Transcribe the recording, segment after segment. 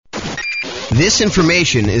This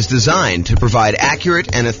information is designed to provide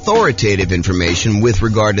accurate and authoritative information with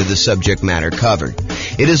regard to the subject matter covered.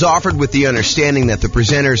 It is offered with the understanding that the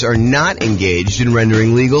presenters are not engaged in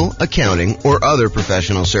rendering legal, accounting, or other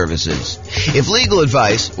professional services. If legal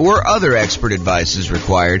advice or other expert advice is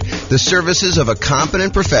required, the services of a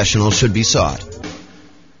competent professional should be sought.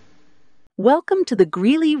 Welcome to the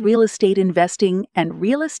Greeley Real Estate Investing and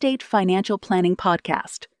Real Estate Financial Planning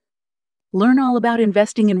Podcast. Learn all about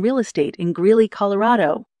investing in real estate in Greeley,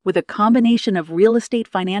 Colorado, with a combination of real estate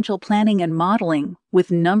financial planning and modeling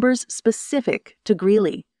with numbers specific to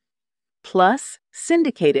Greeley, plus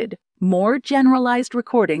syndicated, more generalized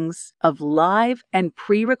recordings of live and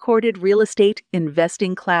pre-recorded real estate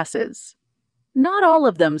investing classes. Not all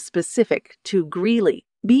of them specific to Greeley.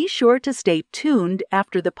 Be sure to stay tuned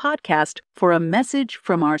after the podcast for a message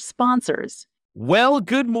from our sponsors. Well,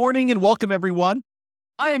 good morning and welcome, everyone.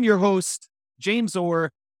 I am your host, James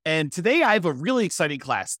Orr, and today I have a really exciting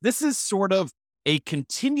class. This is sort of a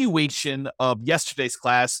continuation of yesterday's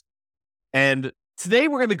class, and today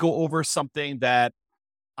we're going to go over something that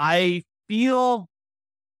I feel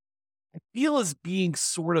is being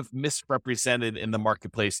sort of misrepresented in the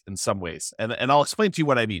marketplace in some ways, and I'll explain to you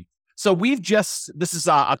what I mean. So this is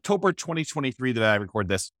October 2023 that I record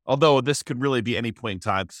this, although this could really be any point in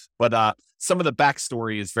time, but some of the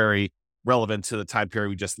backstory is very relevant to the time period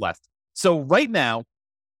we just left. So right now,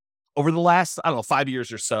 over the last, 5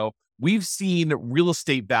 years or so, we've seen real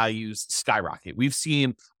estate values skyrocket. We've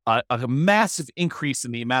seen a massive increase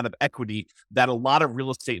in the amount of equity that a lot of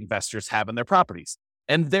real estate investors have in their properties.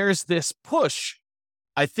 And there's this push,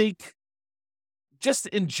 I think, just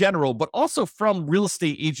in general, but also from real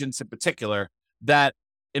estate agents in particular, that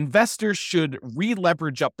investors should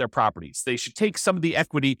re-leverage up their properties. They should take some of the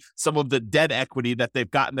equity, some of the debt equity that they've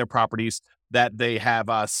got in their properties that they have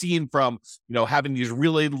seen from, having these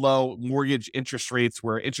really low mortgage interest rates,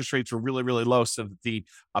 where interest rates were really, really low. So that the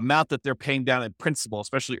amount that they're paying down in principal,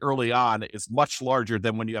 especially early on, is much larger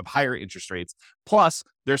than when you have higher interest rates. Plus,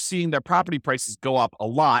 they're seeing their property prices go up a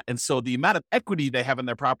lot. And so the amount of equity they have in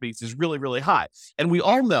their properties is really, really high. And we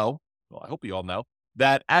all know, well, I hope you all know,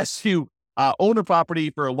 that as you own a property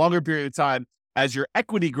for a longer period of time, as your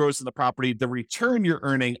equity grows in the property, the return you're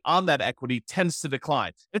earning on that equity tends to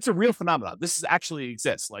decline. It's a real phenomenon. This actually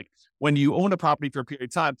exists. Like when you own a property for a period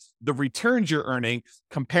of time, the returns you're earning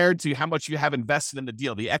compared to how much you have invested in the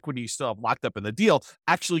deal, the equity you still have locked up in the deal,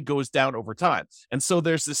 actually goes down over time. And so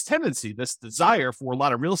there's this tendency, this desire for a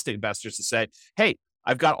lot of real estate investors to say, hey,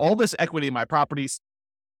 I've got all this equity in my properties.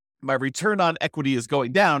 My return on equity is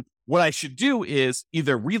going down. What I should do is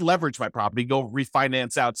either re-leverage my property, go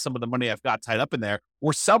refinance out some of the money I've got tied up in there,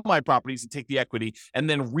 or sell my properties and take the equity and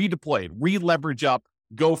then redeploy it, re-leverage up,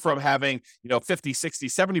 go from having, 50, 60,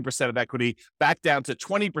 70% of equity back down to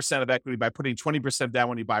 20% of equity by putting 20% down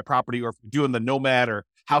when you buy property, or doing the nomad or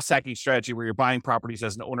house hacking strategy where you're buying properties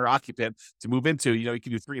as an owner occupant to move into. You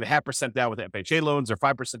can do 3.5% down with FHA loans, or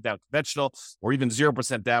 5% down conventional, or even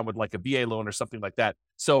 0% down with like a VA loan or something like that.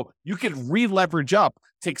 So you can re-leverage up,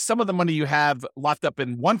 take some of the money you have locked up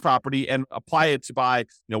in one property and apply it to buy,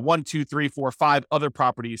 1, 2, 3, 4, 5 other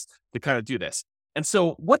properties to kind of do this. And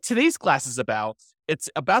so what today's class is about, it's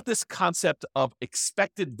about this concept of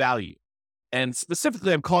expected value. And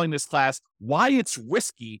specifically, I'm calling this class why it's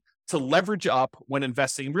risky to leverage up when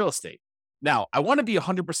investing in real estate. Now, I want to be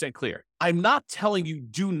 100% clear. I'm not telling you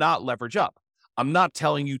do not leverage up. I'm not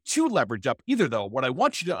telling you to leverage up either, though. What I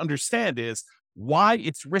want you to understand is why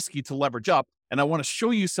it's risky to leverage up. And I want to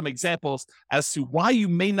show you some examples as to why you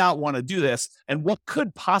may not want to do this and what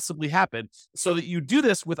could possibly happen, so that you do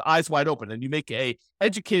this with eyes wide open and you make a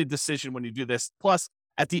educated decision when you do this. Plus,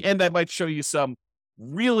 at the end, I might show you some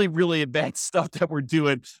really, really advanced stuff that we're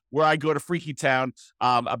doing where I go to Freaky Town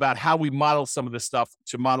about how we model some of this stuff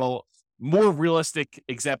to model more realistic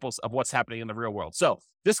examples of what's happening in the real world. So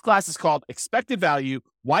this class is called Expected Value,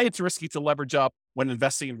 Why It's Risky to Leverage Up when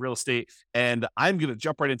Investing in Real Estate. And I'm going to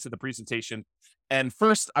jump right into the presentation. And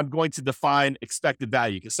first, I'm going to define expected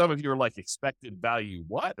value, because some of you are like, expected value,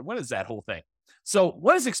 what? What is that whole thing? So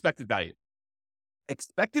what is expected value?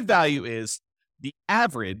 Expected value is the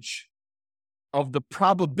average of the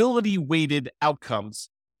probability weighted outcomes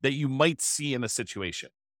that you might see in a situation.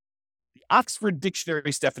 The Oxford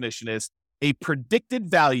Dictionary's definition is a predicted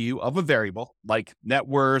value of a variable like net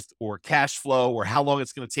worth or cash flow, or how long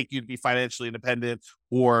it's going to take you to be financially independent,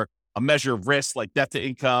 or a measure of risk like debt to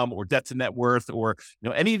income or debt to net worth, or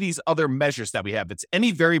any of these other measures that we have. It's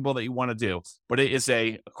any variable that you want to do, but it is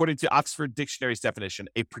according to Oxford Dictionary's definition,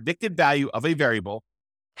 a predicted value of a variable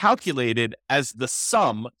calculated as the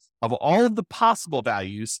sum of all of the possible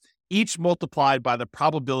values each multiplied by the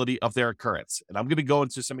probability of their occurrence. And I'm going to go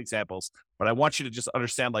into some examples, but I want you to just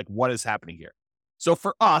understand like what is happening here. So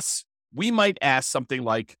for us, we might ask something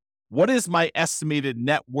like, what is my estimated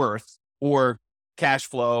net worth or cash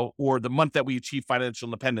flow or the month that we achieve financial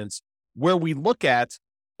independence, where we look at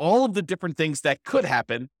all of the different things that could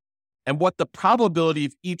happen and what the probability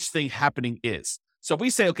of each thing happening is. So if we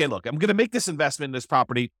say, okay, look, I'm going to make this investment in this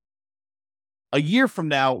property. A year from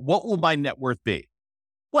now, what will my net worth be?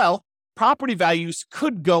 Well, property values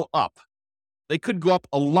could go up. They could go up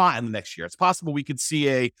a lot in the next year. It's possible we could see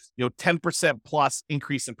a 10% plus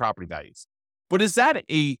increase in property values. But is that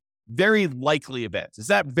a very likely event? Is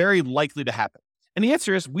that very likely to happen? And the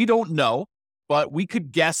answer is we don't know, but we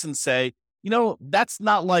could guess and say, that's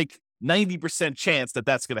not like 90% chance that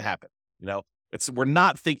that's going to happen. We're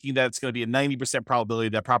not thinking that it's going to be a 90% probability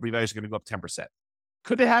that property values are going to go up 10%.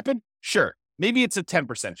 Could it happen? Sure. Maybe it's a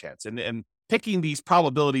 10% chance. And picking these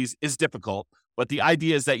probabilities is difficult, but the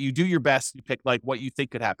idea is that you do your best. You pick like what you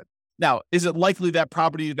think could happen. Now, is it likely that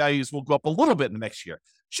property values will go up a little bit in the next year?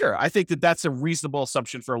 Sure. I think that that's a reasonable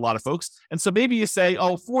assumption for a lot of folks. And so maybe you say,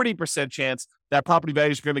 40% chance that property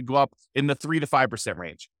values are going to go up in the 3 to 5%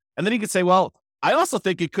 range. And then you could say, well, I also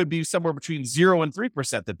think it could be somewhere between 0 and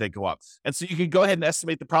 3% that they go up. And so you can go ahead and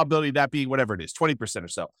estimate the probability of that being whatever it is, 20% or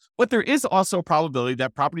so. But there is also a probability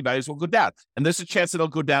that property values will go down. And there's a chance that it'll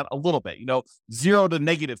go down a little bit, 0 to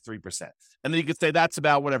negative 3%. And then you could say that's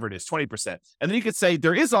about whatever it is, 20%. And then you could say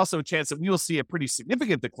there is also a chance that we will see a pretty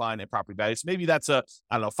significant decline in property values. Maybe that's 5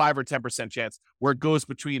 or 10% chance where it goes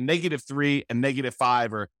between -3 and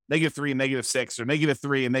 -5 or -3 and -6 or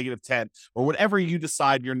 -3 and -10 or whatever you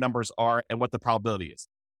decide your numbers are and what the probability is.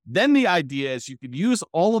 Then the idea is you could use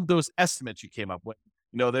all of those estimates you came up with.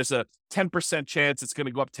 There's a 10% chance it's going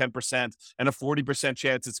to go up 10% and a 40%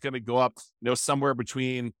 chance it's going to go up, somewhere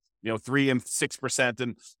between 3 and 6%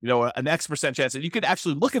 and, an X% chance. And you could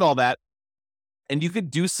actually look at all that and you could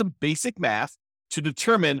do some basic math to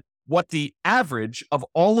determine what the average of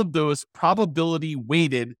all of those probability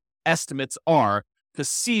weighted estimates are to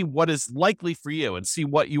see what is likely for you and see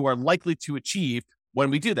what you are likely to achieve when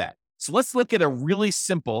we do that. So let's look at a really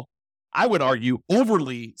simple, I would argue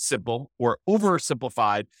overly simple or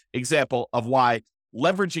oversimplified example of why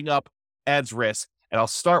leveraging up adds risk. And I'll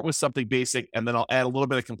start with something basic, and then I'll add a little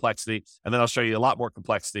bit of complexity, and then I'll show you a lot more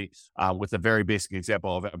complexity with a very basic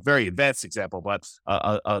example of a very advanced example, but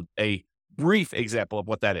a brief example of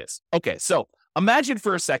what that is. Okay, so imagine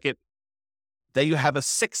for a second that you have a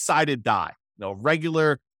 6-sided die,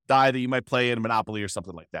 regular die that you might play in Monopoly or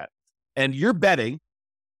something like that. And you're betting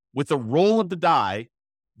with the roll of the die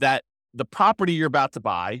that the property you're about to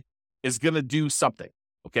buy is going to do something.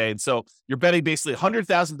 Okay, and so you're betting basically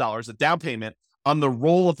 $100,000, a down payment, on the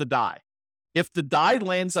roll of the die. If the die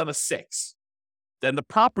lands on a 6, then the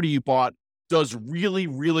property you bought does really,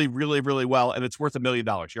 really, really, really well, and it's worth $1 million.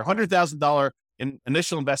 Your $100,000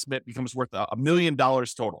 initial investment becomes worth $1 million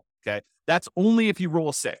total. Okay, that's only if you roll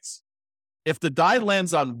a 6. If the die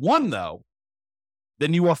lands on 1, though,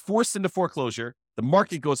 then you are forced into foreclosure. The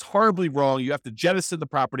market goes horribly wrong. You have to jettison the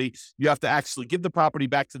property. You have to actually give the property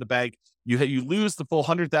back to the bank. You lose the full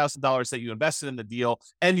 $100,000 that you invested in the deal,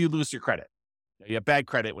 and you lose your credit. You have bad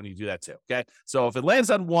credit when you do that too. Okay. So if it lands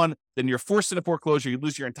on 1, then you're forced into foreclosure. You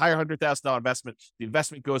lose your entire $100,000 investment. The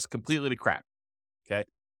investment goes completely to crap. Okay.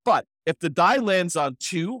 But if the die lands on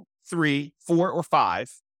 2, 3, 4, or 5,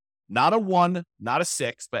 not a 1, not a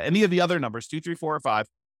 6, but any of the other numbers, 2, 3, 4, or 5,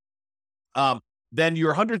 then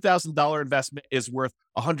your $100,000 investment is worth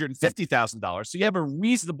 $150,000. So you have a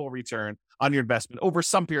reasonable return on your investment over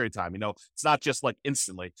some period of time. It's not just like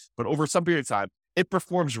instantly, but over some period of time, it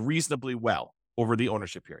performs reasonably well over the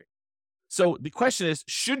ownership period. So the question is,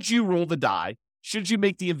 should you roll the die? Should you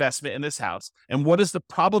make the investment in this house? And what is the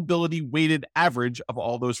probability weighted average of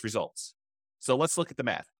all those results? So let's look at the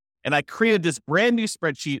math. And I created this brand new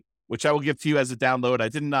spreadsheet, which I will give to you as a download. I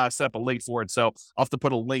didn't set up a link for it, so I'll have to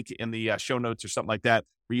put a link in the show notes or something like that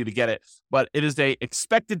for you to get it. But it is a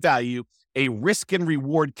expected value, a risk and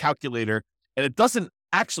reward calculator, and it doesn't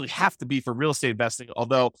actually have to be for real estate investing,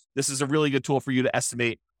 although this is a really good tool for you to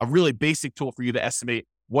estimate, a really basic tool for you to estimate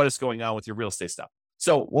what is going on with your real estate stuff.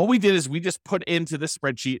 So what we did is we just put into this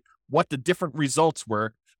spreadsheet what the different results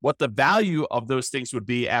were, what the value of those things would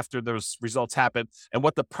be after those results happen, and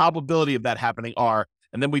what the probability of that happening are.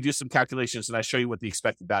 And then we do some calculations, and I show you what the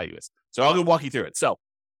expected value is. So I'll walk you through it. So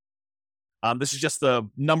this is just the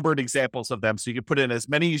numbered examples of them. So you can put in as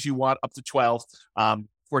many as you want, up to 12. Of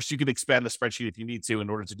course, you can expand the spreadsheet if you need to in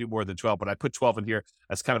order to do more than 12, but I put 12 in here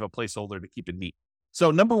as kind of a placeholder to keep it neat. So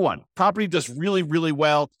number 1, property does really, really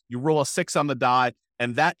well. You roll a 6 on the die,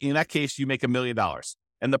 and in that case, you make $1 million.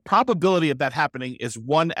 And the probability of that happening is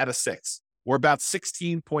 1 out of 6, or about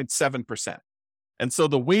 16.7%. And so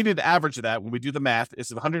the weighted average of that, when we do the math,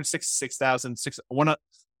 is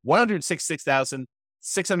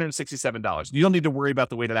 $166,667. You don't need to worry about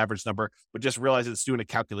the weighted average number, but just realize it's doing a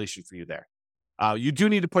calculation for you there. You do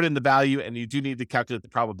need to put in the value, and you do need to calculate the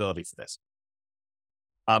probability for this.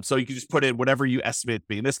 So you can just put in whatever you estimate it to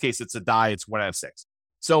be. In this case, it's a die. It's 1 out of 6.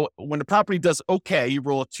 So when the property does okay, you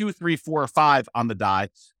roll a 2, 3, 4, or 5 on the die,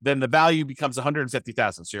 then the value becomes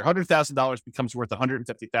 $150,000. So your $100,000 becomes worth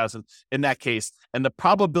 $150,000 in that case. And the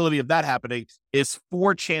probability of that happening is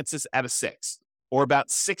 4 chances out of 6, or about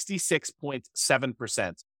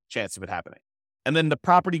 66.7% chance of it happening. And then the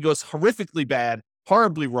property goes horrifically bad,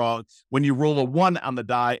 horribly wrong, when you roll a 1 on the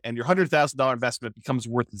die, and your $100,000 investment becomes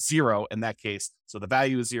worth 0 in that case. So the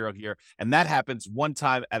value is 0 here. And that happens 1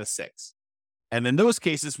 time out of 6. And in those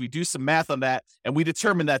cases, we do some math on that, and we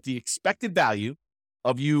determine that the expected value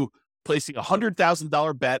of you placing a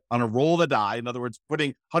 $100,000 bet on a roll of the die, in other words,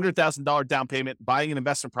 putting $100,000 down payment, buying an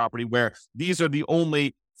investment property where these are the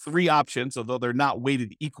only 3 options, although they're not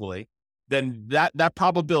weighted equally, then that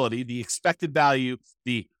probability, the expected value,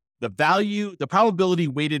 the probability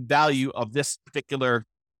weighted value of this particular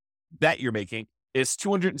bet you're making is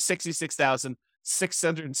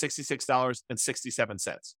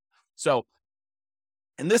 $266,666.67. So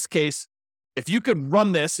in this case, if you could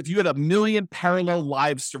run this, if you had 1 million parallel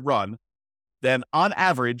lives to run, then on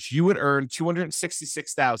average, you would earn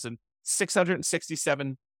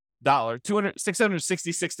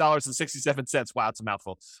 $666,67. Wow, it's a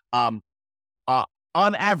mouthful. On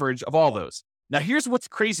average of all those. Now, here's what's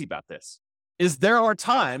crazy about this is there are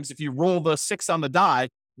times if you roll the 6 on the die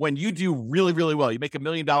when you do really, really well. You make $1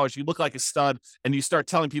 million, you look like a stud, and you start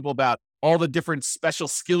telling people about all the different special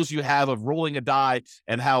skills you have of rolling a die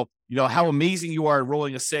and how amazing you are at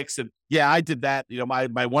rolling a 6. And yeah, I did that. My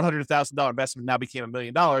 $100,000 investment now became $1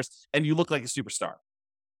 million, and you look like a superstar.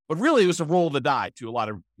 But really, it was a roll of the die to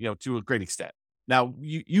a great extent. Now,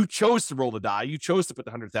 you chose to roll the die. You chose to put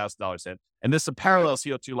the $100,000 in. And this parallels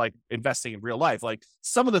to like investing in real life. Like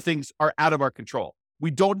some of the things are out of our control.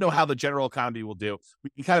 We don't know how the general economy will do. We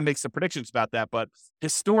can kind of make some predictions about that. But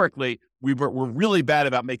historically, we're really bad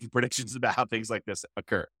about making predictions about how things like this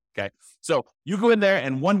occur. Okay. So you go in there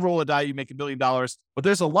and one roll of die, you make $1 million. But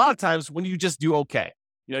there's a lot of times when you just do okay.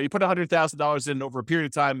 You put $100,000 in over a period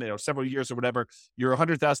of time, several years or whatever, your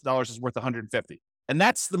 $100,000 is worth $150,000. And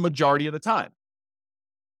that's the majority of the time.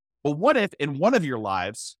 But what if in one of your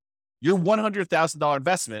lives, your $100,000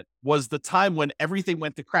 investment was the time when everything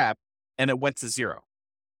went to crap and it went to 0?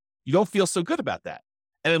 You don't feel so good about that.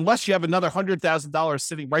 And unless you have another $100,000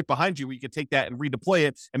 sitting right behind you, where you can take that and redeploy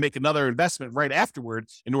it and make another investment right afterward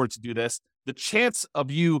in order to do this, the chance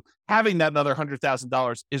of you having that another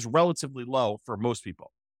 $100,000 is relatively low for most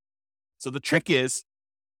people. So the trick is,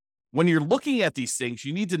 when you're looking at these things,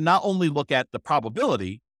 you need to not only look at the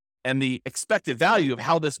probability and the expected value of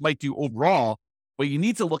how this might do overall, but you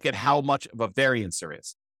need to look at how much of a variance there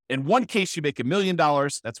is. In one case, you make $1 million.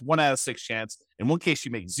 That's 1 out of 6 chance. In one case,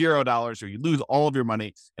 you make $0 or you lose all of your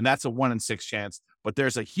money, and that's a 1 in 6 chance. But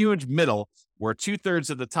there's a huge middle where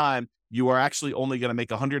 2/3 of the time you are actually only going to make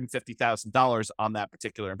 $150,000 on that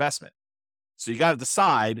particular investment. So you got to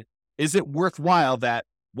decide, is it worthwhile that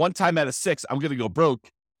 1 time out of 6, I'm going to go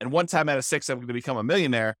broke, and 1 time out of 6, I'm going to become a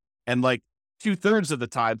millionaire, and like 2/3 of the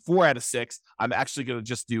time, 4 out of 6, I'm actually going to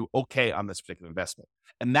just do okay on this particular investment.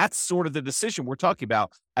 And that's sort of the decision we're talking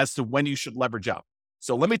about as to when you should leverage up.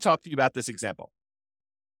 So let me talk to you about this example.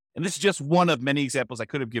 And this is just one of many examples I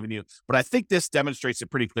could have given you, but I think this demonstrates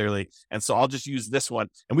it pretty clearly. And so I'll just use this one,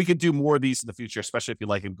 and we could do more of these in the future, especially if you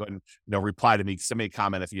like, and go ahead and reply to me, send me a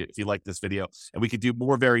comment if you like this video, and we could do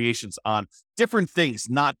more variations on different things,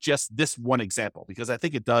 not just this one example, because I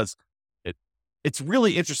think it's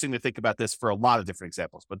really interesting to think about this for a lot of different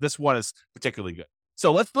examples, but this one is particularly good.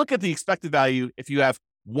 So let's look at the expected value. If you have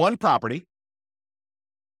one property,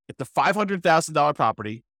 it's a $500,000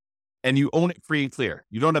 property, and you own it free and clear.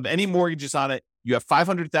 You don't have any mortgages on it. You have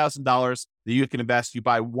 $500,000 that you can invest. You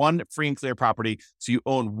buy one free and clear property. So you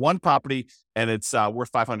own one property, and it's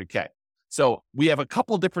worth $500K. So we have a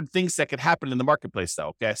couple different things that could happen in the marketplace, though.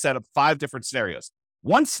 Okay, I set up 5 different scenarios.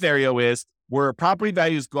 One scenario is where property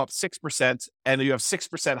values go up 6% and you have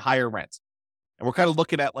 6% higher rent. And we're kind of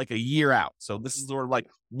looking at like a year out. So this is sort of like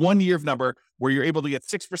 1 year of number where you're able to get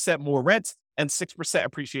 6% more rent and 6%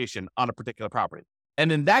 appreciation on a particular property.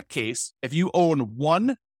 And in that case, if you own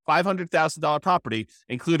one $500,000 property,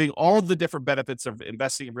 including all of the different benefits of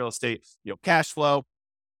investing in real estate, cash flow,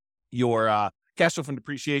 your cash flow from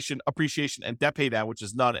depreciation, appreciation, and debt pay down, which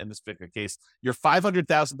is none in this particular case, your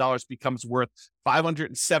 $500,000 becomes worth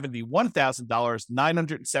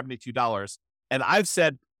 $571,972. And I've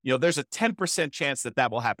said, there's a 10% chance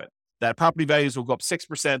that will happen, that property values will go up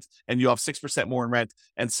 6% and you'll have 6% more in rent.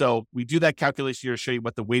 And so we do that calculation here to show you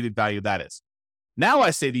what the weighted value of that is. Now I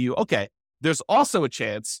say to you, okay, there's also a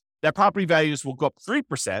chance that property values will go up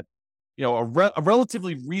 3%, a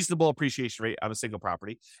relatively reasonable appreciation rate on a single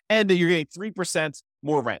property, and that you're getting 3%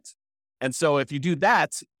 more rent. And so if you do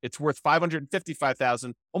that, it's worth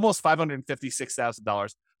 $555,000, almost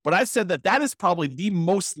 $556,000. But I've said that is probably the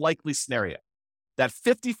most likely scenario. That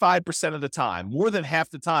 55% of the time, more than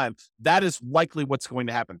half the time, that is likely what's going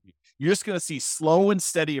to happen. You're just going to see slow and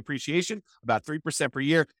steady appreciation, about 3% per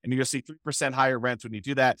year, and you're going to see 3% higher rent when you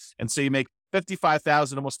do that. And so you make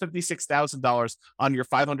 $55,000, almost $56,000 on your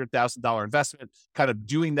 $500,000 investment, kind of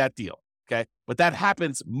doing that deal. Okay. But that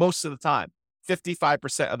happens most of the time,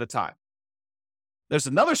 55% of the time. There's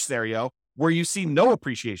another scenario where you see no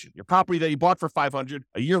appreciation. Your property that you bought for $500,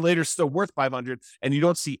 a year later, is still worth $500, and you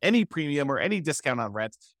don't see any premium or any discount on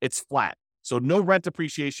rent. It's flat. So no rent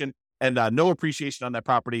appreciation and no appreciation on that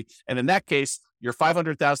property. And in that case, your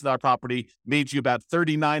 $500,000 property made you about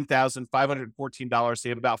 $39,514. So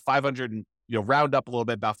you have about round up a little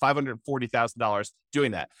bit, about $540,000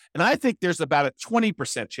 doing that. And I think there's about a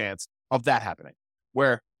 20% chance of that happening,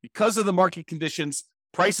 where because of the market conditions,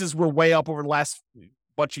 prices were way up over the last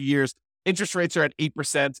bunch of years. Interest rates are at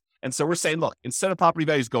 8%. And so we're saying, look, instead of property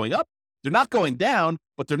values going up, they're not going down,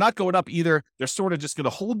 but they're not going up either. They're sort of just going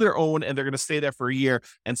to hold their own, and they're going to stay there for a year.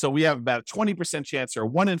 And so we have about a 20% chance, or a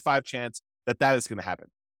 1 in 5 chance that is going to happen.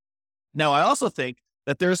 Now, I also think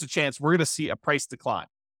that there's a chance we're going to see a price decline,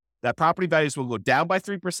 that property values will go down by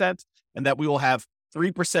 3%, and that we will have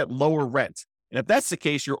 3% lower rent. And if that's the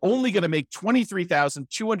case, you're only going to make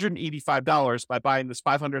 $23,285 by buying this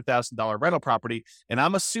 $500,000 rental property. And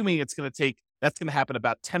I'm assuming that's going to happen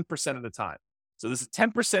about 10% of the time. So there's a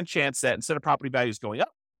 10% chance that instead of property values going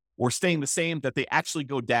up or staying the same, that they actually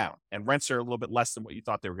go down, and rents are a little bit less than what you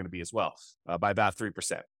thought they were going to be as well, by about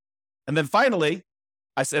 3%. And then finally,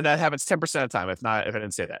 I said that happens 10% of the time, if I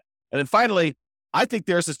didn't say that. And then finally, I think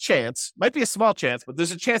there's a chance, might be a small chance, but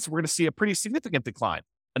there's a chance we're going to see a pretty significant decline,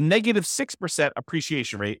 a negative 6%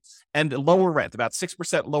 appreciation rate and lower rent, about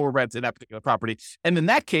 6% lower rent in that particular property. And in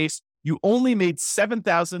that case, you only made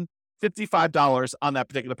 $7,055 on that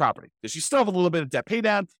particular property, because you still have a little bit of debt pay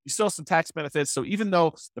down, you still have some tax benefits. So even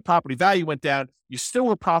though the property value went down, you still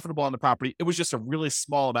were profitable on the property. It was just a really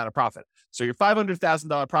small amount of profit. So your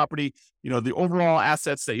 $500,000 property, the overall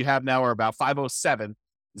assets that you have now are about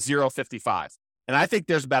 $507,055. And I think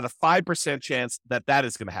there's about a 5% chance that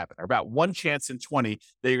is going to happen, or about 1 chance in 20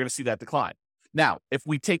 that you're going to see that decline. Now, if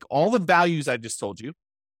we take all the values I just told you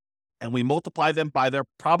and we multiply them by their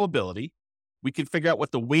probability, we can figure out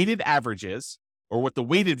what the weighted average is, or what the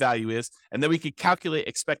weighted value is, and then we can calculate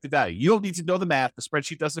expected value. You don't need to know the math. The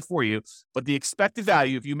spreadsheet does it for you. But the expected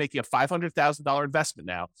value, if you're making a $500,000 investment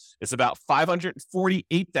now, is about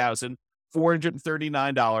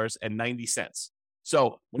 $548,439.90.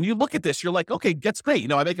 So when you look at this, you're like, okay, that's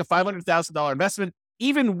great. I make a $500,000 investment,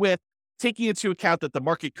 even with taking into account that the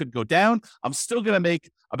market could go down, I'm still going to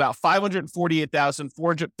make about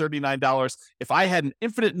 $548,439. If I had an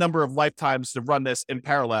infinite number of lifetimes to run this in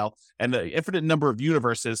parallel, and the infinite number of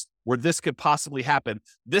universes where this could possibly happen,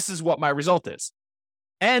 this is what my result is.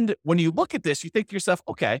 And when you look at this, you think to yourself,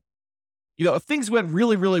 okay, if things went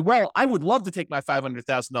really, really well, I would love to take my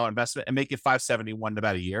 $500,000 investment and make it $571 in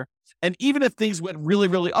about a year. And even if things went really,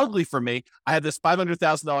 really ugly for me, I had this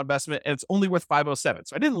 $500,000 investment and it's only worth $507.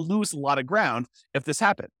 So I didn't lose a lot of ground if this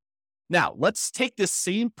happened. Now, let's take this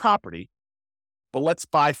same property, but let's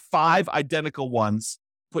buy 5 identical ones,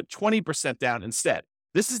 put 20% down instead.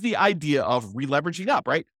 This is the idea of releveraging up,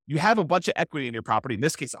 right? You have a bunch of equity in your property, in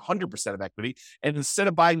this case, 100% of equity. And instead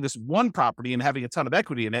of buying this one property and having a ton of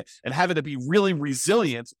equity in it and having it be really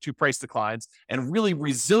resilient to price declines and really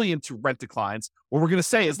resilient to rent declines, what we're going to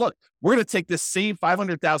say is, look, we're going to take this same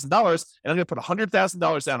 $500,000 and I'm going to put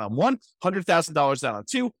 $100,000 down on 1, $100,000 down on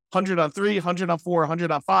 2, 100 on 3, 100 on 4,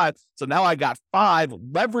 100 on 5. So now I got 5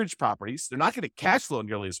 leverage properties. They're not going to cash flow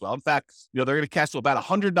nearly as well. In fact, they're going to cash flow about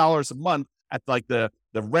 $100 a month at like the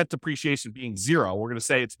rent appreciation being 0. We're going to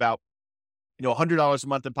say it's about, $100 a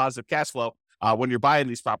month in positive cash flow when you're buying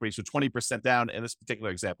these properties, so 20% down in this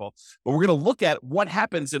particular example. But we're going to look at what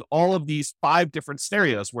happens in all of these 5 different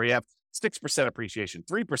scenarios where you have 6% appreciation,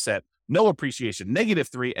 3%, no appreciation,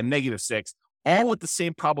 -3, and -6, all with the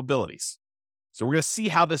same probabilities. So we're going to see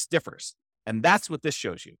how this differs. And that's what this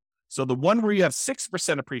shows you. So the one where you have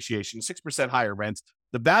 6% appreciation, 6% higher rent,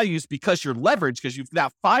 the values, because you're leveraged, because you've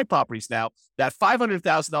got 5 properties now, that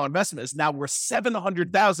 $500,000 investment is now worth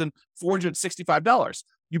 $700,465.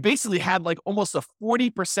 You basically had like almost a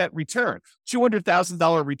 40% return,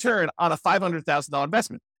 $200,000 return on a $500,000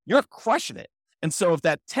 investment. You're crushing it. And so if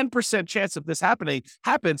that 10% chance of this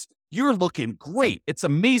happens, you're looking great. It's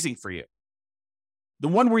amazing for you. The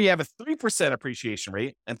one where you have a 3% appreciation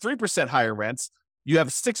rate and 3% higher rents, you have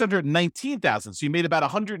 $619,000. So you made about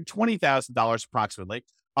 $120,000 approximately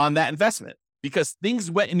on that investment because things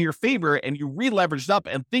went in your favor and you re-leveraged up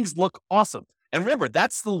and things look awesome. And remember,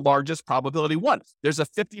 that's the largest probability one. There's a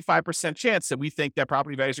 55% chance that we think that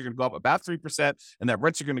property values are going to go up about 3% and that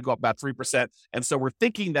rents are going to go up about 3%. And so we're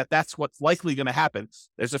thinking that that's what's likely going to happen.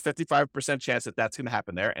 There's a 55% chance that that's going to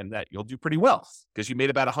happen there and that you'll do pretty well because you made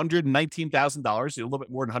about $119,000, a little bit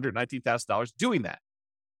more than $119,000 doing that.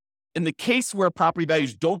 In the case where property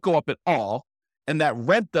values don't go up at all and that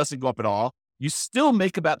rent doesn't go up at all, you still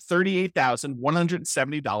make about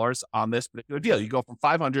 $38,170 on this particular deal. You go from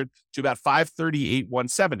 $500 to about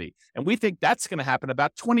 $538,170. And we think that's going to happen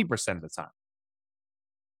about 20% of the time.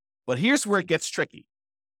 But here's where it gets tricky.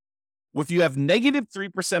 If you have negative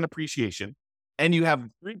 3% appreciation and you have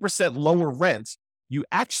 3% lower rent, you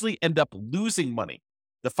actually end up losing money.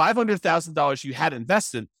 The $500,000 you had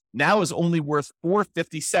invested now is only worth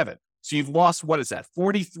 $457,000. So you've lost, what is that,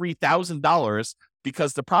 $43,000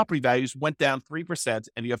 because the property values went down 3%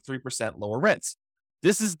 and you have 3% lower rents.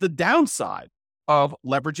 This is the downside of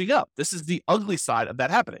leveraging up. This is the ugly side of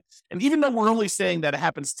that happening. And even though we're only saying that it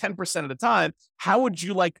happens 10% of the time, how would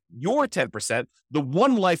you like your 10%, the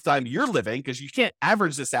one lifetime you're living, because you can't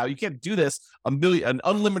average this out. You can't do this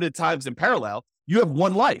unlimited times in parallel. You have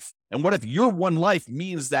one life. And what if your one life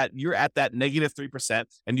means that you're at that negative 3%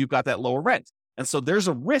 and you've got that lower rent? And so there's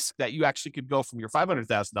a risk that you actually could go from your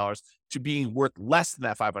 $500,000 to being worth less than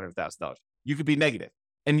that $500,000. You could be negative.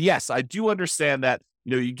 And yes, I do understand that,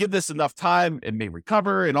 you give this enough time, it may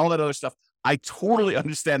recover and all that other stuff. I totally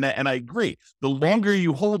understand that. And I agree. The longer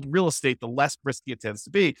you hold real estate, the less risky it tends to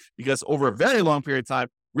be, because over a very long period of time,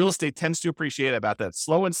 real estate tends to appreciate about that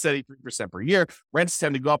slow and steady 3% per year. Rents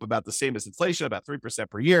tend to go up about the same as inflation, about 3%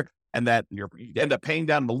 per year. And that you end up paying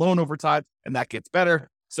down the loan over time, and that gets better.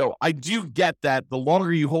 So I do get that the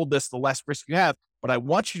longer you hold this, the less risk you have. But I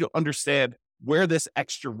want you to understand where this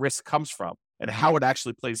extra risk comes from and how it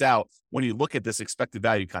actually plays out when you look at this expected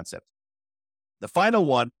value concept. The final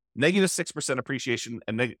one, negative 6% appreciation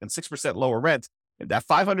and 6% lower rent, and that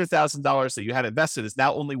 $500,000 that you had invested is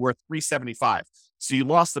now only worth $375,000. So you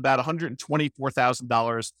lost about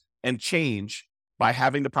 $124,000 and change by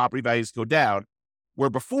having the property values go down,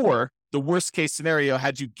 where before the worst case scenario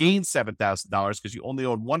had you gain $7,000 because you only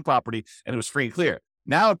owned one property and it was free and clear.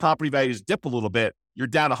 Now property values dip a little bit, you're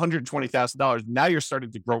down $120,000. Now you're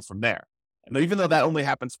starting to grow from there. And even though that only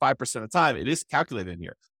happens 5% of the time, it is calculated in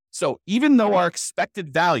here. So even though our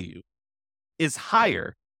expected value is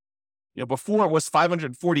higher, before it was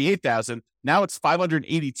 $548,000, now it's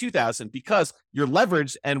 $582,000 because you're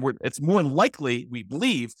leveraged, and it's more likely, we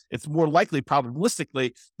believe, it's more likely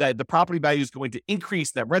probabilistically that the property value is going to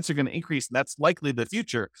increase, that rents are going to increase, and that's likely the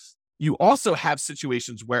future. You also have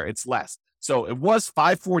situations where it's less. So it was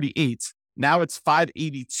 $548,000, now it's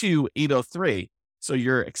 $582,803. So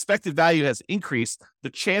your expected value has increased.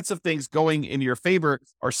 The chance of things going in your favor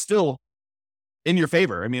are still in your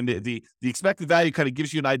favor. I mean, the expected value kind of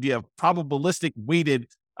gives you an idea of probabilistic weighted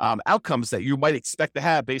outcomes that you might expect to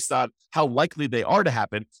have based on how likely they are to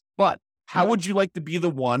happen. But how would you like to be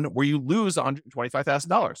the one where you lose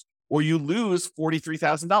 $125,000 or you lose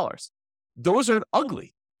 $43,000? Those are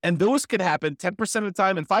ugly. And those could happen 10% of the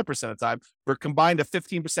time and 5% of the time for combined of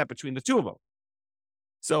 15% between the two of them.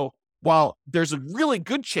 So while there's a really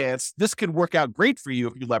good chance this could work out great for you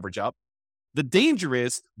if you leverage up, the danger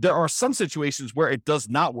is there are some situations where it does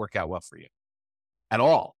not work out well for you at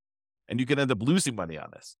all. And you can end up losing money on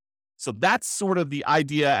this. So that's sort of the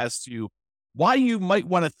idea as to why you might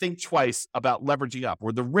want to think twice about leveraging up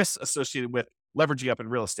or the risks associated with leveraging up in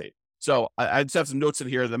real estate. So I just have some notes in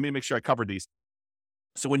here. Let me make sure I cover these.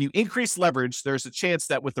 So when you increase leverage, there's a chance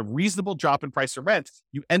that with a reasonable drop in price or rent,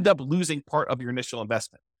 you end up losing part of your initial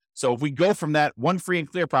investment. So if we go from that one free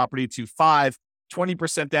and clear property to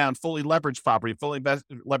 20% down, fully leveraged property,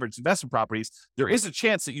 leveraged investment properties, there is a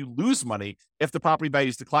chance that you lose money if the property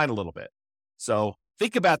values decline a little bit. So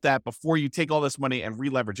think about that before you take all this money and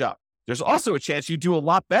re-leverage up. There's also a chance you do a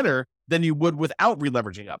lot better than you would without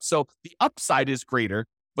re-leveraging up. So the upside is greater,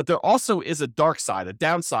 but there also is a dark side, a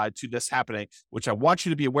downside to this happening, which I want you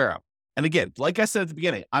to be aware of. And again, like I said at the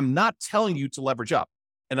beginning, I'm not telling you to leverage up.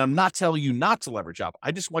 And I'm not telling you not to leverage up.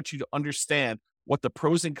 I just want you to understand what the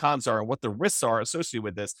pros and cons are and what the risks are associated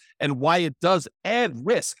with this and why it does add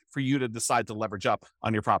risk for you to decide to leverage up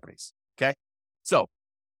on your properties. Okay. So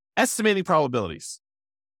estimating probabilities.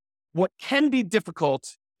 What can be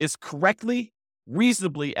difficult is correctly,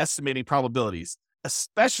 reasonably estimating probabilities,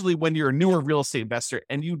 especially when you're a newer real estate investor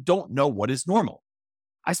and you don't know what is normal.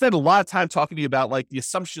 I spend a lot of time talking to you about like the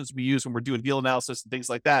assumptions we use when we're doing deal analysis and things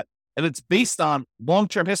like that. And it's based on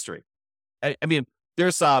long-term history. I mean,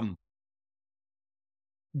 there's a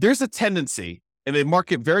tendency in a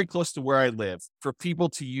market very close to where I live for people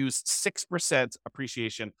to use 6%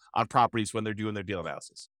 appreciation on properties when they're doing their deal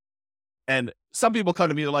analysis. And some people come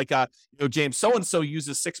to me like, James, so-and-so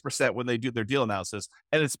uses 6% when they do their deal analysis.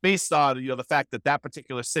 And it's based on, the fact that that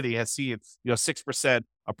particular city has seen, 6%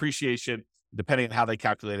 appreciation, depending on how they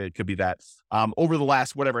calculate it, it could be that, over the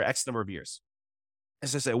last, whatever, X number of years.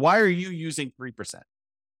 As I say, why are you using 3%?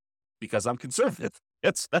 Because I'm conservative.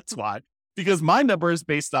 That's why. Because my number is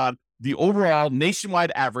based on the overall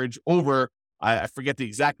nationwide average over, I forget the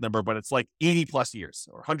exact number, but it's like 80 plus years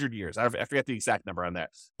or 100 years. I forget the exact number on that.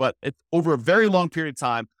 But it's over a very long period of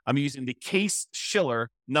time. I'm using the Case-Shiller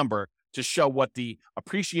number to show what the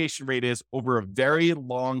appreciation rate is over a very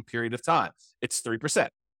long period of time. It's 3%.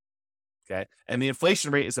 Okay. And the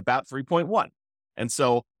inflation rate is about 3.1. And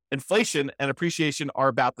so inflation and appreciation are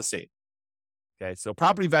about the same. Okay. So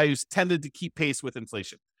property values tended to keep pace with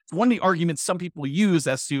inflation. It's one of the arguments some people use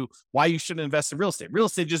as to why you shouldn't invest in real estate. Real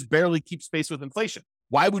estate just barely keeps pace with inflation.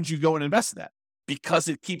 Why would you go and invest in that? Because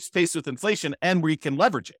it keeps pace with inflation and we can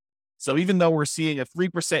leverage it. So even though we're seeing a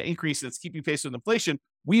 3% increase that's keeping pace with inflation,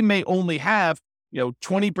 we may only have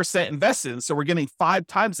 20% invested. So we're getting 5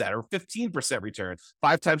 times that or 15% return,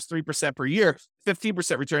 5 times 3% per year,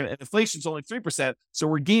 15% return, and inflation's only 3%. So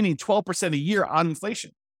we're gaining 12% a year on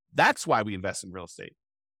inflation. That's why we invest in real estate.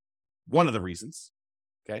 One of the reasons.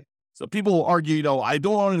 Okay. So people will argue, I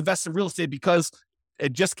don't want to invest in real estate because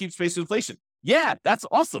it just keeps pace with inflation. Yeah, that's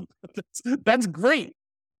awesome. That's great.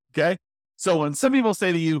 Okay. So when some people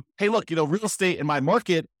say to you, hey, look, real estate in my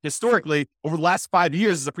market historically over the last 5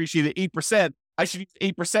 years has appreciated 8%. I should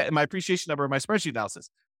use 8% in my appreciation number in my spreadsheet analysis.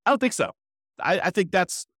 I don't think so. I think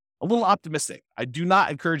that's a little optimistic. I do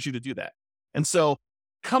not encourage you to do that. And so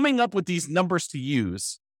coming up with these numbers to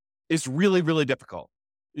use is really, really difficult.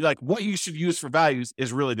 Like what you should use for values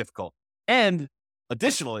is really difficult. And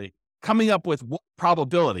additionally, coming up with what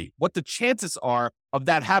probability, what the chances are of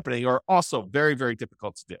that happening are also very, very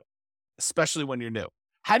difficult to do, especially when you're new.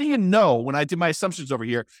 How do you know, when I did my assumptions over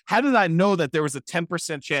here, how did I know that there was a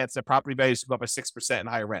 10% chance that property values would go up by 6% and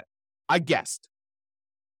higher rent? I guessed.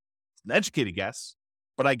 It's an educated guess,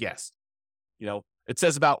 but I guessed. It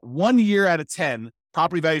says about 1 year out of 10,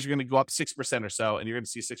 property values are going to go up 6% or so, and you're going to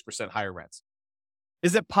see 6% higher rents.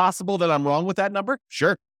 Is it possible that I'm wrong with that number?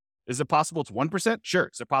 Sure. Is it possible it's 1%? Sure.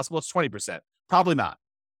 Is it possible it's 20%? Probably not.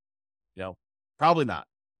 Probably not.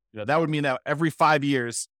 That would mean that every 5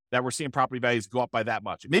 years that we're seeing property values go up by that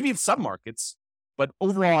much. Maybe in some markets, but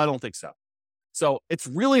overall, I don't think so. So it's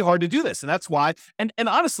really hard to do this. And that's why, and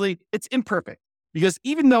honestly, it's imperfect because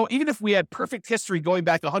even if we had perfect history going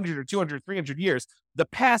back 100 or 200, 300 years, the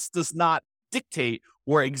past does not dictate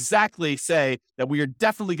or exactly say that we are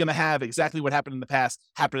definitely going to have exactly what happened in the past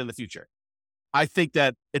happen in the future. I think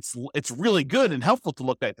that it's really good and helpful to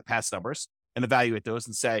look at the past numbers and evaluate those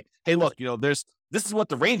and say, hey, look, this is what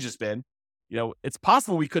the range has been. It's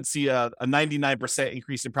possible we could see a 99%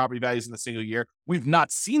 increase in property values in a single year. We've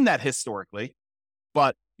not seen that historically,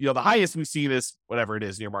 but the highest we've seen is whatever it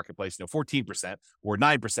is in your marketplace, 14% or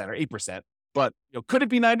 9% or 8%. But could it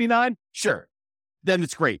be 99? Sure. Then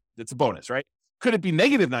it's great. It's a bonus, right? Could it be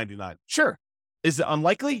negative 99? Sure. Is it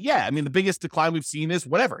unlikely? Yeah. I mean, the biggest decline we've seen is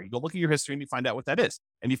whatever. You go look at your history and you find out what that is.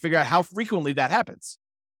 And you figure out how frequently that happens.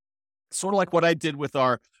 Sort of like what I did with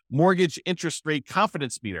our mortgage interest rate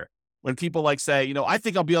confidence meter. When people say, I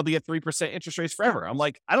think I'll be able to get 3% interest rates forever. I'm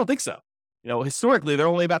like, I don't think so. Historically, they're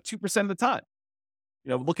only about 2% of the time.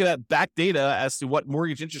 Looking at back data as to what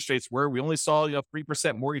mortgage interest rates were, we only saw,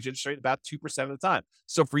 3% mortgage interest rate about 2% of the time.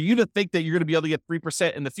 So for you to think that you're going to be able to get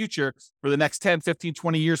 3% in the future for the next 10, 15,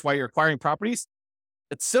 20 years while you're acquiring properties,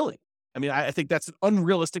 it's silly. I mean, I think that's an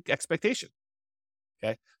unrealistic expectation.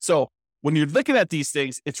 Okay. So when you're looking at these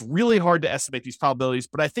things, it's really hard to estimate these probabilities,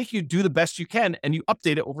 but I think you do the best you can and you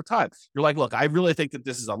update it over time. You're like, look, I really think that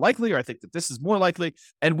this is unlikely, or I think that this is more likely.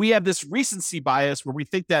 And we have this recency bias where we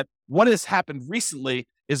think that what has happened recently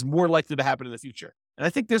is more likely to happen in the future. And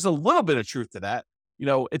I think there's a little bit of truth to that.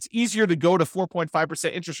 It's easier to go to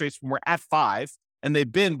 4.5% interest rates when we're at 5, and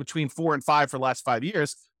they've been between 4 and 5 for the last 5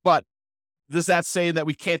 years. But does that say that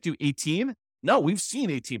we can't do 18? No, we've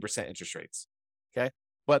seen 18% interest rates. Okay.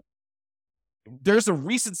 But there's a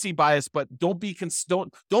recency bias, but don't be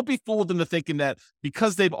fooled into thinking that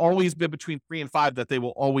because they've always been between 3 and 5, that they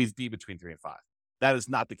will always be between 3 and 5. That is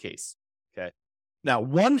not the case. Okay. Now,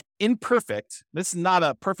 this is not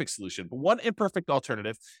a perfect solution, but one imperfect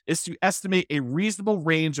alternative is to estimate a reasonable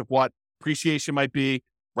range of what appreciation might be,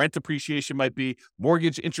 rent appreciation might be,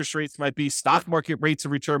 mortgage interest rates might be, stock market rates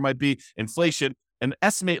of return might be, inflation, and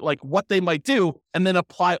estimate like what they might do, and then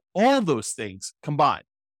apply all those things combined.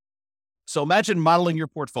 So imagine modeling your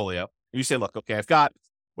portfolio, and you say, look, okay, I've got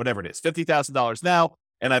whatever it is, $50,000 now,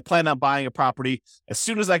 and I plan on buying a property as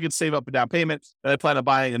soon as I can save up a down payment. Then I plan on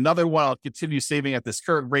buying another one. I'll continue saving at this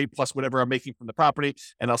current rate plus whatever I'm making from the property,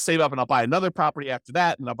 and I'll save up and I'll buy another property after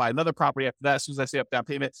that, and I'll buy another property after that as soon as I save up down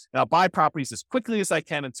payment, and I'll buy properties as quickly as I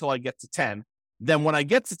can until I get to 10. Then when I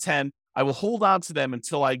get to 10, I will hold on to them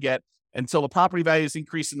until the property values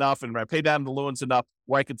increase enough and I pay down the loans enough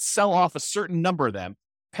where I could sell off a certain number of them,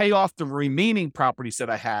 pay off the remaining properties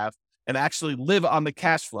that I have, and actually live on the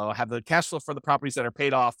cash flow, have the cash flow for the properties that are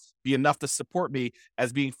paid off be enough to support me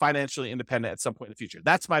as being financially independent at some point in the future.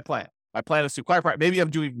 That's my plan. My plan is to acquire, maybe I'm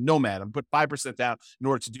doing Nomad. I'm put 5% down in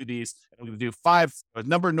order to do these. I'm going to do a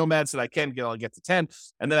number of Nomads that I can get. I'll get to 10.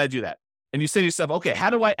 And then I do that. And you say to yourself, okay, how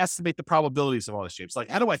do I estimate the probabilities of all this, James? Like,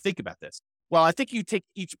 how do I think about this? Well, I think you take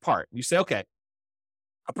each part and you say, okay,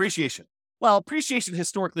 appreciation. Well, appreciation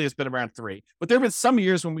historically has been around 3, but there have been some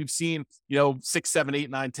years when we've seen, 6, 7, 8,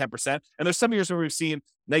 9, 10%. And there's some years where we've seen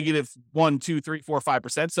negative 1, 2, 3, 4,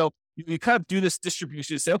 5%. So you kind of do this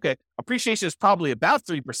distribution and say, okay, appreciation is probably about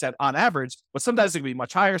 3% on average, but sometimes it can be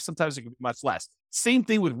much higher. Sometimes it can be much less. Same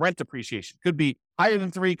thing with rent appreciation. Could be higher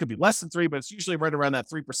than 3, could be less than 3, but it's usually right around that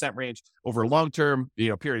 3% range over a long-term,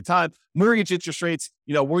 period of time. Mortgage interest rates,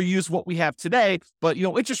 we'll use what we have today, but,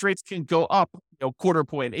 interest rates can go up, quarter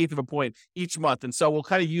point, eighth of a point each month. And so we'll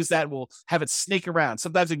kind of use that. We'll have it snake around.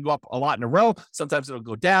 Sometimes it can go up a lot in a row. Sometimes it'll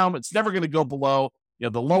go down. It's never going to go below,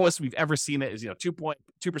 the lowest we've ever seen it is, 2.2%,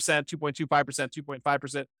 2.25%,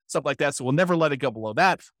 2.5%, something like that. So we'll never let it go below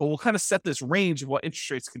that, but we'll kind of set this range of what interest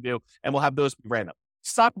rates can do, and we'll have those be random.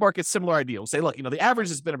 Stock market, similar idea. We'll say, look, the average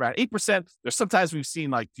has been around 8%. There's sometimes we've seen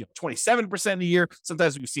 27% a year.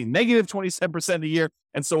 Sometimes we've seen negative 27% a year.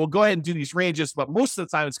 And so we'll go ahead and do these ranges, but most of the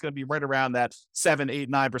time it's going to be right around that 7, 8,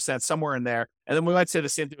 9%, somewhere in there. And then we might say the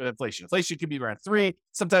same thing with inflation. Inflation can be around 3.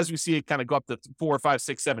 Sometimes we see it kind of go up to 4, 5,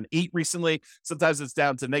 6, 7, 8 recently. Sometimes it's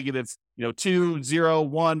down to negative, 2, 0,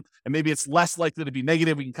 1, and maybe it's less likely to be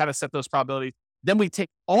negative. We can kind of set those probabilities. Then we take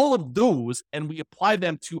all of those and we apply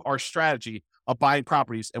them to our strategy of buying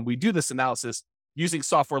properties. And we do this analysis using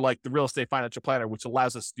software like the Real Estate Financial Planner, which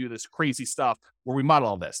allows us to do this crazy stuff where we model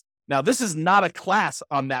all this. Now, this is not a class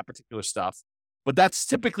on that particular stuff, but that's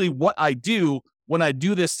typically what I do when I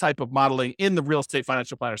do this type of modeling in the Real Estate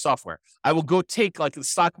Financial Planner software. I will go take like the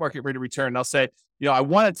stock market rate of return, and I'll say, I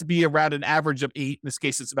want it to be around an average of 8. In this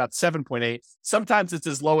case, it's about 7.8. Sometimes it's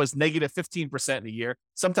as low as negative 15% in a year.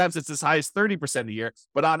 Sometimes it's as high as 30% a year.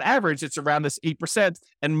 But on average, it's around this 8%.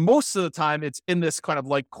 And most of the time, it's in this kind of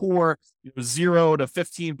like core 0 to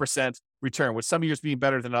 15% return, with some years being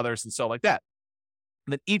better than others and so like that.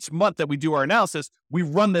 And then each month that we do our analysis, we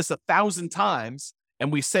run this 1,000 times.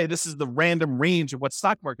 And we say, this is the random range of what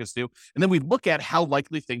stock markets do. And then we look at how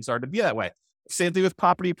likely things are to be that way. Same thing with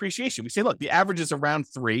property appreciation. We say, look, the average is around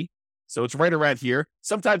 3. So it's right around here.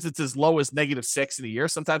 Sometimes it's as low as negative 6 in a year.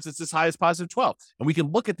 Sometimes it's as high as positive 12. And we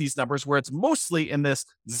can look at these numbers where it's mostly in this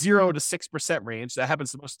 0 to 6% range. That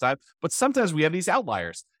happens most of the time. But sometimes we have these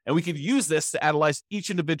outliers. And we can use this to analyze each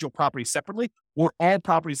individual property separately, or all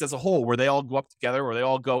properties as a whole, where they all go up together or they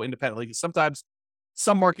all go independently. Because sometimes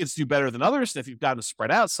some markets do better than others. And if you've got to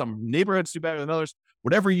spread out, some neighborhoods do better than others.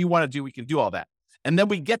 Whatever you want to do, we can do all that. And then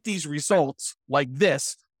we get these results like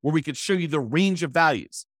this, where we can show you the range of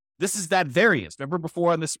values. This is that variance. Remember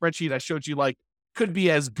before on this spreadsheet, I showed you could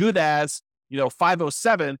be as good as,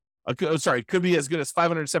 507. Could be as good as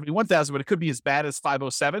 571,000, but it could be as bad as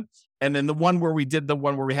 507. And then the one where we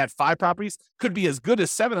had 5 properties could be as good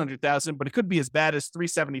as 700,000, but it could be as bad as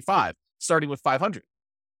 375, starting with 500.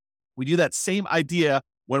 We do that same idea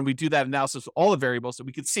when we do that analysis of all the variables, so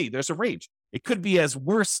we can see there's a range. It could be as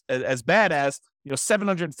as bad as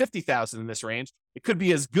 750,000 in this range. It could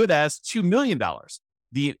be as good as $2 million.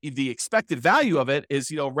 The expected value of it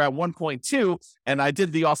is around 1.2. And I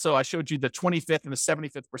showed you the 25th and the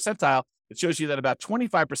 75th percentile. It shows you that about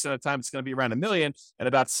 25% of the time it's going to be around $1 million, and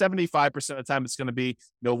about 75% of the time it's going to be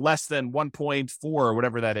less than 1.4 or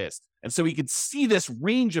whatever that is. And so we can see this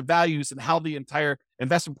range of values and how the entire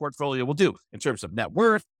investment portfolio will do in terms of net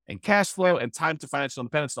worth and cash flow and time to financial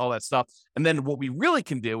independence and all that stuff. And then what we really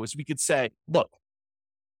can do is we could say, look,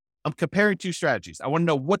 I'm comparing two strategies. I want to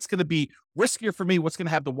know what's going to be riskier for me, what's going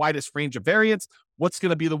to have the widest range of variance, what's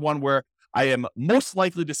going to be the one where I am most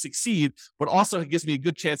likely to succeed, but also it gives me a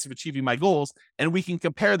good chance of achieving my goals, and we can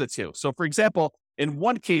compare the two. So for example, in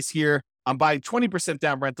one case here, I'm buying 20%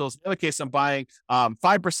 down rentals. In the other case, I'm buying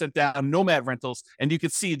 5% down Nomad rentals. And you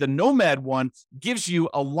can see the Nomad one gives you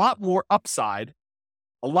a lot more upside,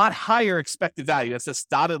 a lot higher expected value. That's this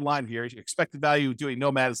dotted line here. Your expected value doing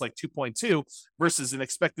Nomad is like 2.2 versus an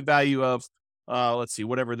expected value of, let's see,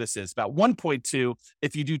 whatever this is, about 1.2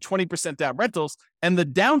 if you do 20% down rentals. And the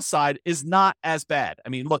downside is not as bad. I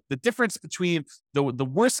mean, look, the difference between the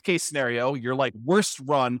worst case scenario, your like worst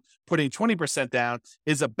run putting 20% down,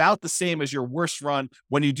 is about the same as your worst run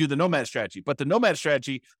when you do the Nomad strategy. But the Nomad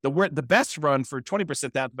strategy, the best run for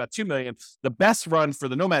 20% down is about 2 million. The best run for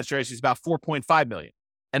the Nomad strategy is about 4.5 million.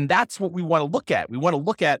 And that's what we want to look at. We want to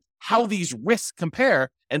look at how these risks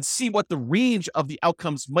compare and see what the range of the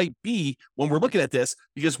outcomes might be when we're looking at this,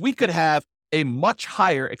 because we could have a much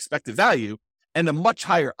higher expected value and a much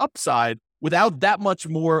higher upside without that much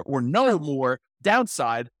more or no more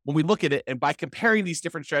downside when we look at it. And by comparing these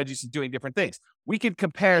different strategies and doing different things, we can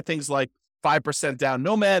compare things like 5% down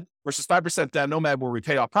Nomad versus 5% down Nomad where we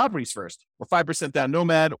pay off properties first, or 5% down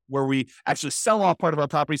Nomad where we actually sell off part of our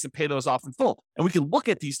properties and pay those off in full. And we can look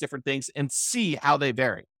at these different things and see how they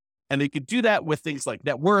vary. And you could do that with things like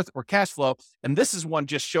net worth or cash flow. And this is one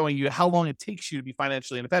just showing you how long it takes you to be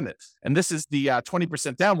financially independent. And this is the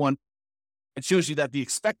 20% down one. It shows you that the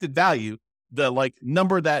expected value, the like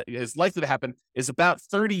number that is likely to happen, is about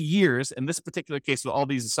 30 years in this particular case with all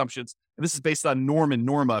these assumptions. And this is based on Norm and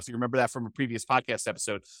Norma, if you remember that from a previous podcast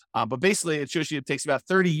episode. But basically, it shows you it takes about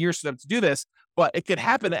 30 years for them to do this, but it could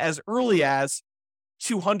happen as early as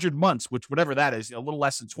 200 months, which whatever that is, a little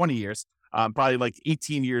less than 20 years, probably like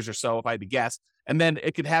 18 years or so, if I had to guess. And then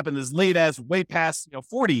it could happen as late as way past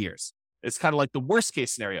 40 years. It's kind of like the worst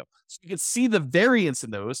case scenario. So you can see the variance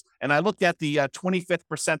in those. And I looked at the 25th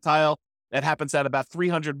percentile. That happens at about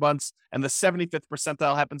 300 months, and the 75th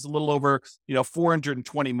percentile happens a little over,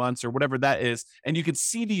 420 months or whatever that is. And you can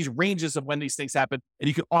see these ranges of when these things happen, and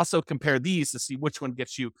you can also compare these to see which one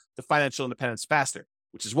gets you to financial independence faster,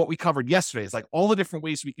 which is what we covered yesterday. It's like all the different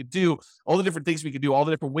ways we could do, all the different things we could do, all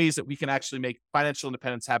the different ways that we can actually make financial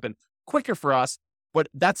independence happen quicker for us. But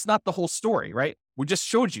that's not the whole story, right? We just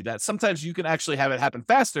showed you that sometimes you can actually have it happen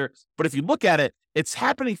faster, but if you look at it, it's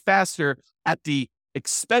happening faster at the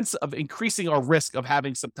expense of increasing our risk of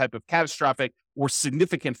having some type of catastrophic or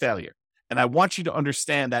significant failure. And I want you to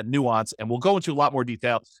understand that nuance, and we'll go into a lot more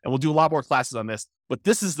detail and we'll do a lot more classes on this, but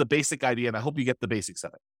this is the basic idea, and I hope you get the basics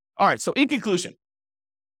of it. All right. So in conclusion,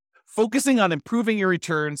 focusing on improving your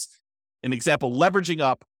returns, an example, leveraging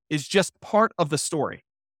up, is just part of the story.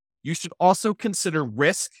 You should also consider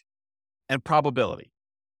risk and probability.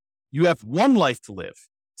 You have one life to live.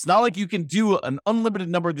 It's not like you can do an unlimited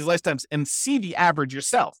number of these lifetimes and see the average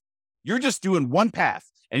yourself. You're just doing one path,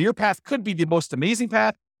 and your path could be the most amazing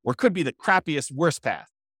path or could be the crappiest, worst path.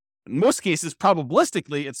 In most cases,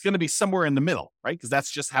 probabilistically, it's going to be somewhere in the middle, right? Because that's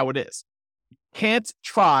just how it is. You can't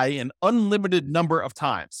try an unlimited number of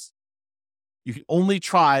times. You can only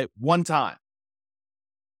try one time.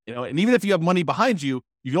 And even if you have money behind you,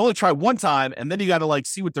 you can only try one time, and then you got to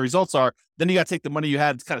see what the results are. Then you got to take the money you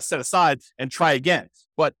had kind of set aside and try again.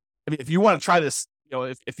 But I mean, if you want to try this,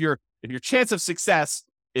 if your chance of success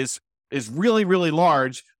is really, really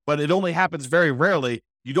large, but it only happens very rarely,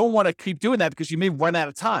 you don't want to keep doing that because you may run out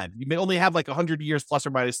of time. You may only have 100 years plus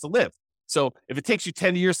or minus to live. So if it takes you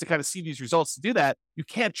 10 years to kind of see these results to do that, you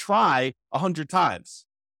can't try 100 times.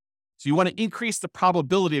 So you want to increase the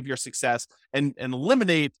probability of your success and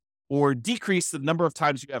eliminate or decrease the number of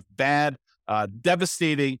times you have bad,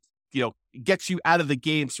 devastating, gets you out of the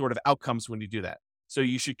game sort of outcomes when you do that. So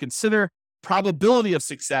you should consider probability of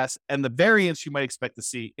success and the variance you might expect to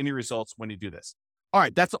see in your results when you do this. All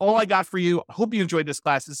right, that's all I got for you. I hope you enjoyed this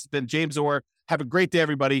class. This has been James Orr. Have a great day,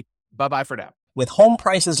 everybody. Bye-bye for now. With home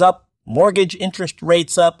prices up, mortgage interest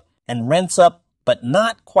rates up, and rents up, but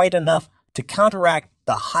not quite enough to counteract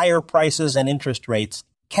the higher prices and interest rates,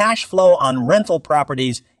 cash flow on rental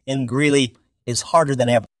properties in Greeley is harder than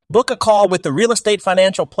ever. Book a call with the Real Estate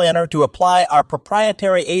Financial Planner to apply our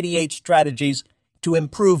proprietary 88 strategies to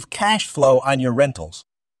improve cash flow on your rentals.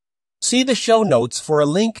 See the show notes for a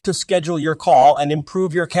link to schedule your call and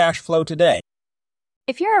improve your cash flow today.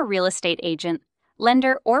 If you're a real estate agent,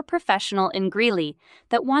 lender, or professional in Greeley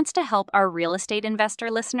that wants to help our real estate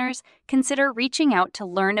investor listeners, consider reaching out to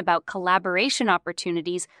learn about collaboration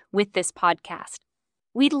opportunities with this podcast.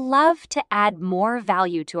 We'd love to add more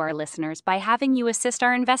value to our listeners by having you assist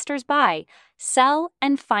our investors buy, sell,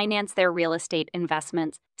 and finance their real estate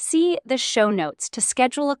investments. See the show notes to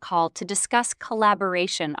schedule a call to discuss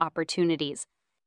collaboration opportunities.